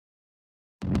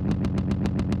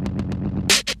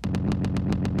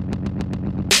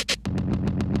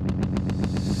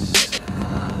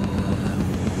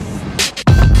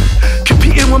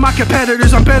my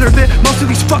competitors. I'm better than most of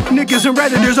these fuck niggas and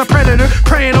redditors. A predator,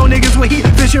 preying on niggas with heat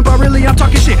vision, but really I'm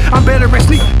talking shit. I'm better at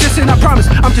sneak dissing, I promise.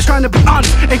 I'm just trying to be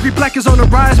honest. Angry Black is on the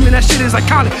rise, man, that shit is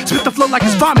iconic. Spit the flow like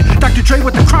it's vomit, Dr. Dre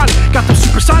with the chronic. Got them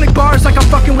supersonic bars like I'm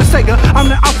fucking with Sega. I'm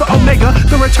the Alpha Omega,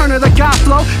 the return of the God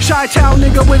flow. Chi-town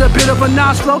nigga with a bit of a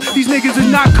Nas flow. These niggas is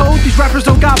not cold, these rappers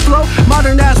don't got flow.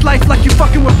 Modern ass life like you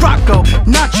fucking with Rocco.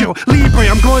 Nacho, Libre,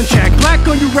 I'm going Jack Black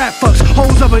on you rap fucks.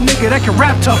 Holes of a nigga that can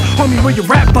rap tough. Homie, where your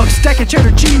rap bucks? Stacking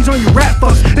cheddar cheese on your rap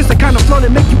fucks. It's the kind of flow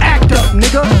that make you act up,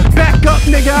 nigga. Back up,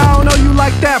 nigga, I don't know you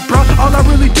like that, bro. All I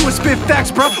really do is spit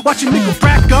facts, bro. Watch a nigga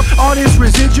rack up all this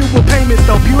residual payment,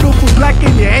 though. Beautiful black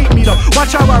and you hate me, though.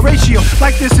 Watch how I ratio,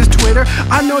 like this is Twitter.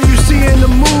 I know you seeing the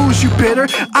moves, you bitter.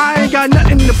 I ain't got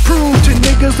nothing to prove to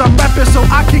niggas. I'm rapping so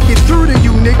I can get through to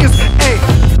you niggas. Hey.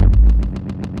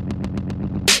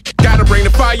 Gotta bring the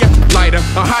fire, lighter.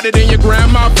 I'm hotter than your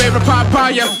grandma's favorite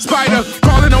papaya. Spider,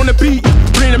 crawling on the beat.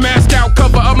 Bring the mask out,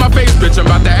 cover up my face, bitch. I'm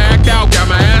about to act out. Got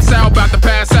my ass out, about to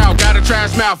pass out. Got a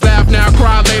trash mouth, laugh now,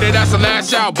 cry later. That's the last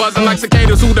shout. Buzzing like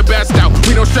cicadas, who the best out?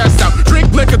 We don't stress out.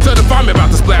 Drink liquor to the vomit, about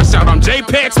to splash out. I'm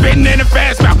JPEG, spitting in the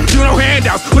fast mouth. You no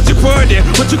handouts. What you put in,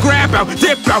 what you grab out,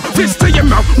 dip out, fist to your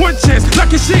mouth. One chance,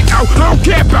 knock your shit out. I don't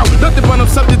care about nothing but I'm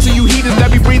subject to you heathens that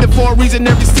be breathing for a reason.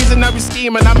 Every season, every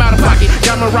scheme, and I'm out of pocket.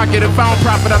 Got my rocket. If I don't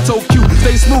profit, I told Q,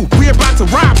 stay smooth. We about to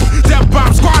rob them. Death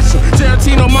bomb, squash them.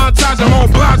 Tarantino montage, I'm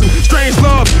on blossom. Strange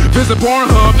love, visit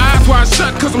Pornhub. Eyes wide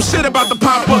shut, cause I'm shit about to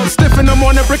pop up. Stiffing them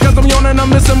on the brick, cause I'm yawning. I'm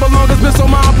missing belongings. Miss on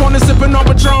my opponent, sipping on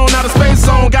Patron. Out of space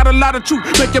zone, got a lot of truth.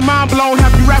 Make your mind blown.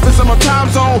 Happy rappers in my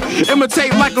time zone.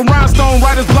 Imitate like a rhinestone.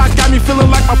 Writer's block got me feeling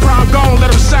like my prime gone.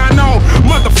 Let them shine on,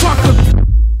 motherfucker.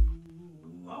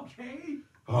 Okay.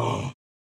 Oh.